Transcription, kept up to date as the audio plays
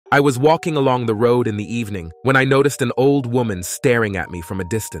I was walking along the road in the evening when I noticed an old woman staring at me from a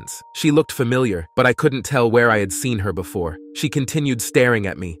distance. She looked familiar, but I couldn't tell where I had seen her before. She continued staring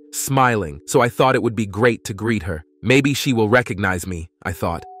at me, smiling, so I thought it would be great to greet her. Maybe she will recognize me, I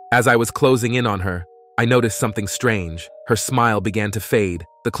thought. As I was closing in on her, I noticed something strange. Her smile began to fade.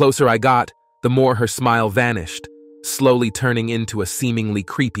 The closer I got, the more her smile vanished, slowly turning into a seemingly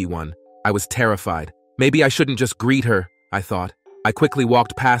creepy one. I was terrified. Maybe I shouldn't just greet her, I thought. I quickly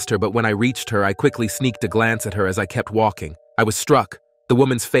walked past her, but when I reached her, I quickly sneaked a glance at her as I kept walking. I was struck. The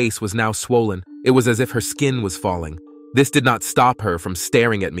woman's face was now swollen. It was as if her skin was falling. This did not stop her from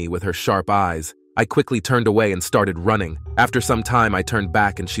staring at me with her sharp eyes. I quickly turned away and started running. After some time, I turned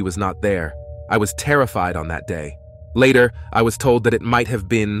back and she was not there. I was terrified on that day. Later, I was told that it might have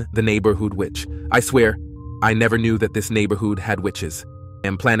been the neighborhood witch. I swear, I never knew that this neighborhood had witches. I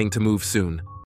am planning to move soon.